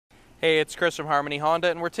Hey, it's Chris from Harmony Honda,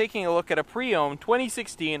 and we're taking a look at a pre-owned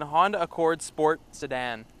 2016 Honda Accord Sport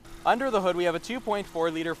Sedan. Under the hood, we have a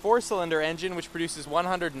 2.4-liter four-cylinder engine which produces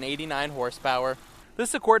 189 horsepower.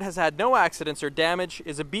 This Accord has had no accidents or damage,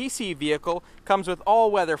 is a BC vehicle, comes with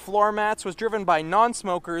all-weather floor mats, was driven by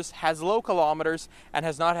non-smokers, has low kilometers, and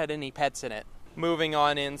has not had any pets in it. Moving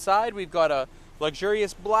on inside, we've got a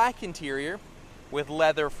luxurious black interior with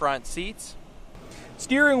leather front seats.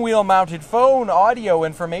 Steering wheel mounted phone, audio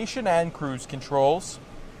information, and cruise controls.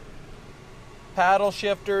 Paddle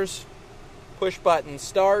shifters, push button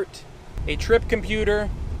start, a trip computer,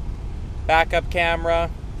 backup camera,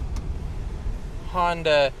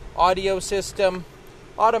 Honda audio system,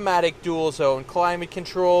 automatic dual zone climate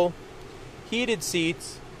control, heated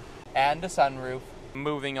seats, and a sunroof.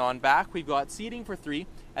 Moving on back, we've got seating for 3,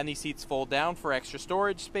 and these seats fold down for extra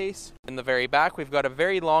storage space. In the very back, we've got a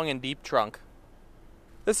very long and deep trunk.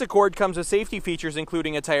 This Accord comes with safety features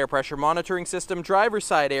including a tire pressure monitoring system, driver's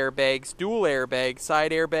side airbags, dual airbags,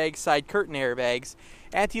 side curtain airbags,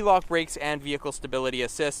 anti-lock brakes, and vehicle stability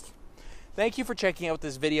assist. Thank you for checking out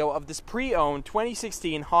this video of this pre-owned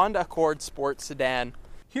 2016 Honda Accord Sport Sedan.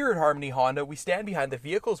 Here at Harmony Honda, we stand behind the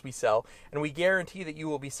vehicles we sell, and we guarantee that you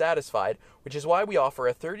will be satisfied, which is why we offer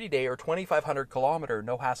a 30-day or 2,500 kilometer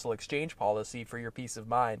no-hassle exchange policy for your peace of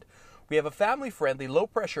mind. We have a family-friendly,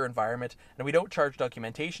 low-pressure environment, and we don't charge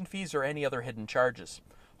documentation fees or any other hidden charges.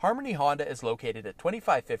 Harmony Honda is located at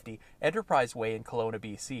 2550 Enterprise Way in Kelowna,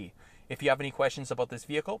 BC. If you have any questions about this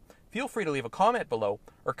vehicle, feel free to leave a comment below,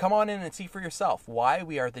 or come on in and see for yourself why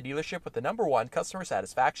we are the dealership with the #1 customer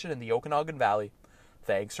satisfaction in the Okanagan Valley.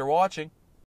 Thanks for watching.